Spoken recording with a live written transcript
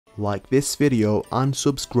Like this video and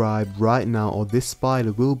subscribe right now or this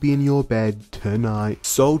spider will be in your bed tonight.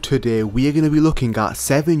 So today we are going to be looking at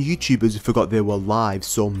 7 YouTubers who forgot they were live,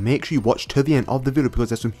 so make sure you watch to the end of the video because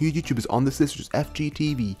there's some huge YouTubers on this list such as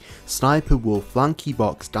FGTeeV, SSSniperWolf,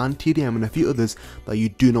 LankyBox, DanTDM and a few others that you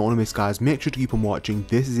do not want to miss, guys. Make sure to keep on watching,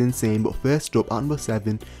 this is insane. But first up, at number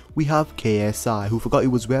 7 we have KSI, who forgot he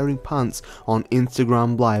was wearing pants on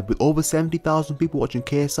Instagram Live with over 70,000 people watching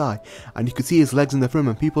KSI, and you could see his legs in the frame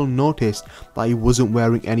and people noticed that he wasn't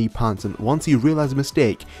wearing any pants, and once he realized the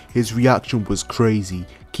mistake, his reaction was crazy.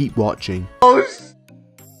 Keep watching. Oh,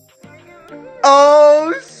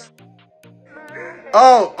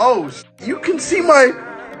 you can see my,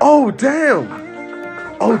 oh damn,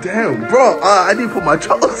 bro, I need to put my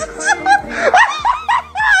trousers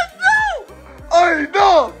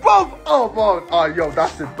no, bro. Oh, yo,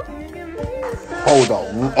 that's it. Hold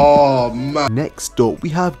on. Oh, man. Next up, we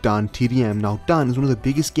have DanTDM. Now, Dan is one of the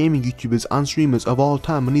biggest gaming YouTubers and streamers of all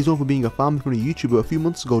time, and he's known for being a family-friendly YouTuber. A few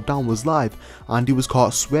months ago, Dan was live, and he was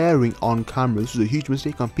caught swearing on camera. This was a huge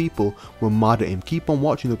mistake, and people were mad at him. Keep on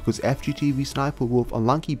watching though, because FGTeeV, SSSniperWolf, and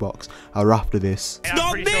LankyBox are after this. It's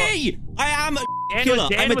not me! I am a killer.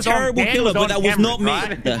 I'm a terrible killer, but that was not me.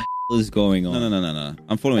 What the hell is going on? No.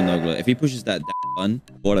 I'm following Nogla. If he pushes that button,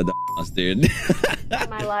 what a ass, dude.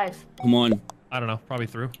 My life. Come on. I don't know, probably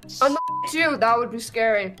through. I'm not you, that would be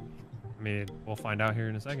scary. I mean, we'll find out here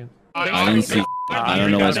in a second. I don't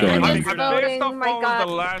know what's going on.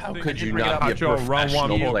 How could you not be a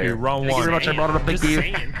professional player? Run Thank you very much, I brought it up, thank you.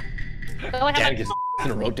 Dan gets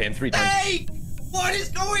in a row, Dan 3 times. Hey! What is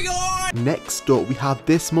going on? Next up, we have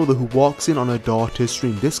this mother who walks in on her daughter's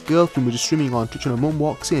stream. This girlfriend was just streaming on Twitch and her mum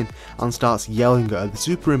walks in and starts yelling at her. It's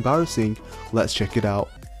super embarrassing. Let's check it out.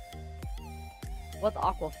 What's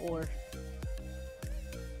Aqua for?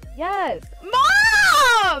 Yes.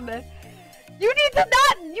 Mom! You need to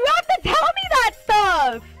not, you have to tell me that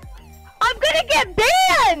stuff! I'm gonna get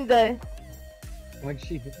banned! What'd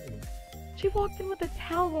she do? She walked in with a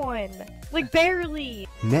towel on. Like, barely.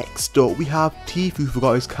 Next up, we have Tfue who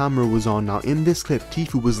forgot his camera was on. Now, in this clip,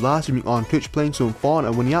 Tfue was live streaming on Twitch playing some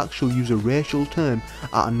Fortnite when he actually used a racial term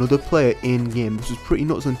at another player in-game. This was pretty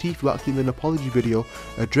nuts, and Tfue actually made an apology video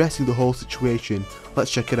addressing the whole situation. Let's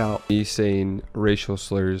check it out. Me saying racial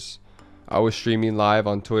slurs. I was streaming live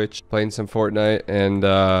on Twitch, playing some Fortnite, and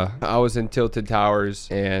I was in Tilted Towers,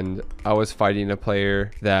 and I was fighting a player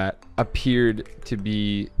that appeared to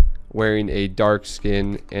be wearing a dark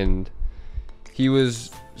skin, and he was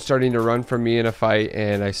starting to run from me in a fight,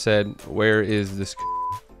 and I said, "Where is this?"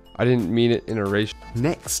 I didn't mean it in a racial.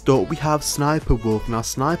 Next up, we have SSSniperWolf. Now,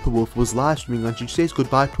 SSSniperWolf was live streaming and she says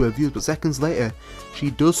goodbye to her viewers, but seconds later, she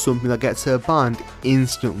does something that gets her banned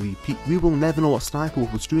instantly. We will never know what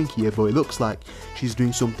SSSniperWolf was doing here, but it looks like she's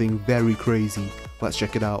doing something very crazy. Let's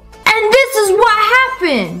check it out. And this is what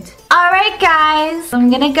happened. Alright guys,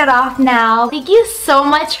 I'm gonna get off now. Thank you so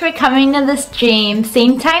much for coming to the stream.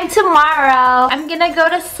 Same time tomorrow. I'm gonna go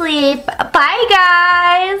to sleep. Bye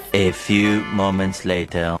guys. A few moments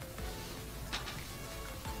later.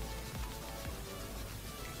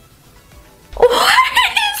 What?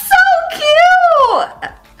 He's so cute.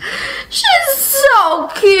 She's so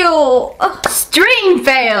cute. Stream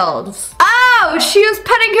fails. Oh, she was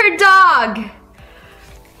petting her dog.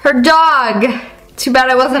 Her dog. Too bad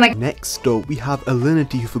I wasn't a— Next up, we have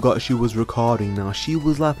Alinity who forgot she was recording. Now, she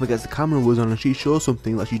was laughing because the camera was on and she showed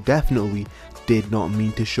something that she definitely did not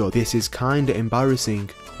mean to show. This is kinda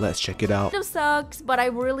embarrassing. Let's check it out. It sucks, but I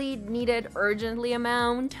really needed urgently a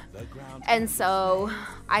mount, and so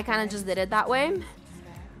I kind of just did it that way.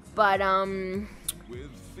 But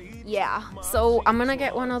yeah, so I'm gonna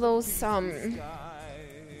get one of those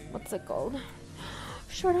what's it called?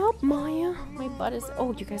 Shut up, Maya. My butt is,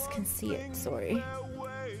 oh, you guys can see it, sorry.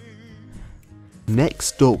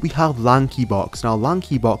 Next up, we have LankyBox. Now,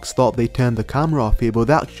 LankyBox thought they turned the camera off here, but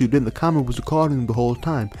they actually didn't. The camera was recording them the whole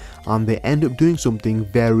time, and they end up doing something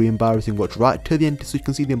very embarrassing. Watch right to the end so you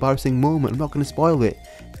can see the embarrassing moment. I'm not going to spoil it.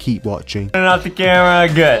 Keep watching. Turn off the camera.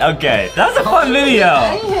 Good. Okay. That's a fun video.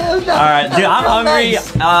 Alright, dude, I'm hungry.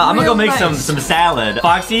 I'm gonna go make some salad.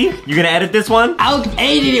 Foxy, you gonna edit this one? I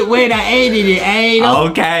edited it. Wait, I edited it. Hey,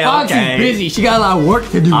 okay. Foxy's busy. She got a lot of work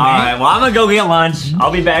to do. Alright, well, I'm gonna go get lunch.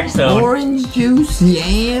 I'll be back soon. Orange juice,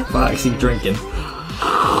 yeah. Foxy drinking.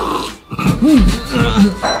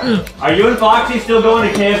 Are you and Foxy still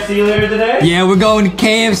going to KFC later today? Yeah, we're going to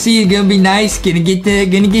KFC. It's gonna be nice. Gonna get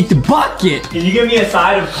the bucket. Can you give me a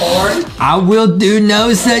side of corn? I will do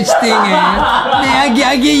no such thing, man. I'll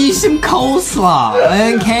get you some coleslaw,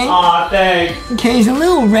 okay? Aw, thanks. Okay, it's a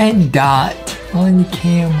little red dot. on the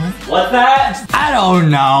camera. What's that? I don't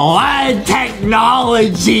know.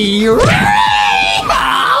 Technology.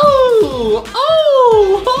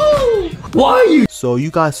 Why are you? So you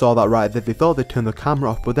guys saw that right there. They thought they'd turn the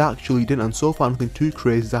camera off, but they actually didn't, and so far nothing too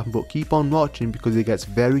crazy has happened, but keep on watching because it gets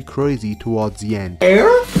very crazy towards the end.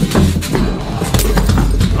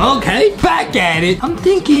 Okay, back at it. I'm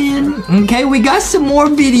thinking, okay, we got some more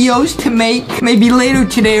videos to make. Maybe later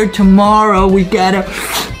today or tomorrow. We gotta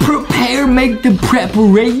make the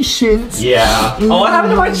preparations. Yeah. Oh, what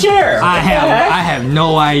happened to my chair? I have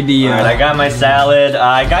no idea. Alright, I got my salad.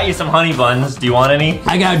 I got you some honey buns. Do you want any?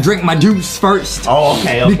 I gotta drink my juice first. Oh,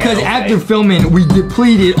 okay. Because after filming, we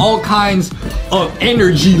depleted all kinds of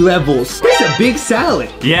energy levels. It's a big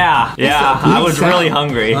salad. Yeah. I was really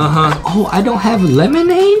hungry. Oh, I don't have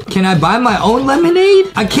lemonade? Can I buy my own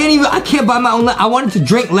lemonade? I can't buy my own I wanted to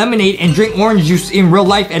drink lemonade and drink orange juice in real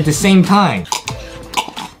life at the same time.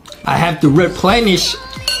 I have to replenish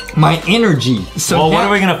my energy. So well, what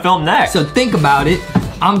are we gonna film next? So think about it.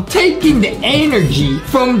 I'm taking the energy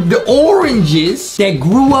from the oranges that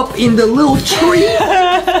grew up in the little tree,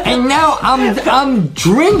 and now I'm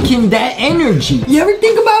drinking that energy. You ever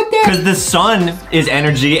think about that? Because the sun is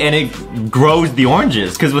energy and it grows the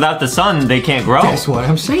oranges. Because without the sun, they can't grow. That's what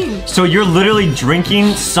I'm saying. So you're literally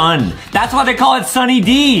drinking sun. That's why they call it Sunny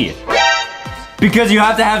D. Because you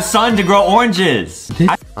have to have sun to grow oranges.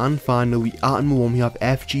 And finally, at number 1 we have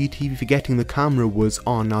FGTeeV forgetting the camera was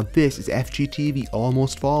on. Now this is FGTeeV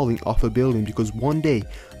almost falling off a building because one day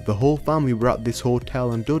the whole family were at this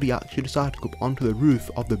hotel and Duddy actually decided to go up onto the roof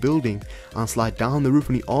of the building and slide down the roof,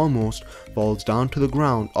 and he almost falls down to the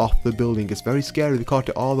ground off the building. It's very scary. They caught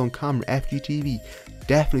it all on camera. FGTeeV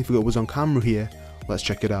definitely forgot it was on camera here. Let's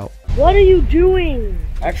check it out. What are you doing?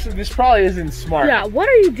 Actually, this probably isn't smart. Yeah, what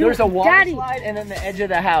are you doing? There's a water Daddy. slide and then the edge of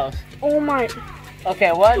the house. Oh my.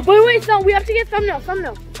 Okay, what? Wait, no, we have to get thumbnail.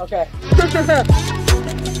 Okay. 1,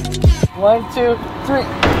 2, 3.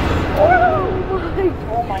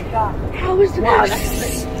 Oh my god. How is the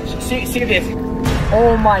See this.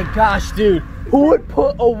 Oh my gosh, dude. Who would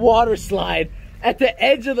put a water slide at the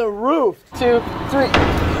edge of the roof? 2, 3.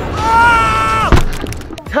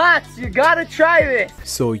 Tots, you gotta try this.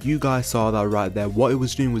 So you guys saw that right there. What he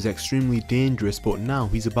was doing was extremely dangerous, but now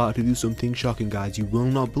he's about to do something shocking, guys. You will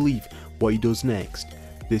not believe what he does next.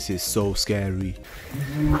 This is so scary.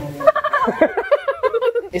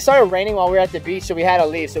 It started raining while we were at the beach, so we had to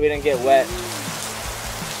leave so we didn't get wet.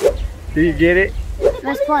 Do you get it?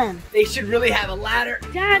 Nice plan. They should really have a ladder.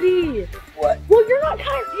 Daddy. What? Well, you're not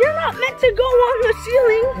meant to go on the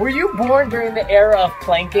ceiling. Were you born during the era of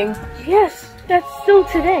planking? Yes. That's still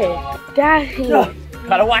today. Daddy.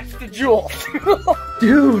 Gotta watch the jewels.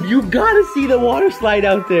 Dude, you gotta see the water slide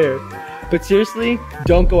out there. But seriously,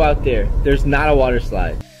 don't go out there. There's not a water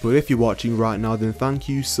slide. But if you're watching right now, then thank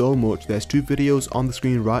you so much. There's 2 videos on the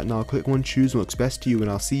screen right now. Click one, choose what looks best to you, and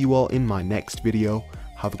I'll see you all in my next video.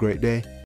 Have a great day.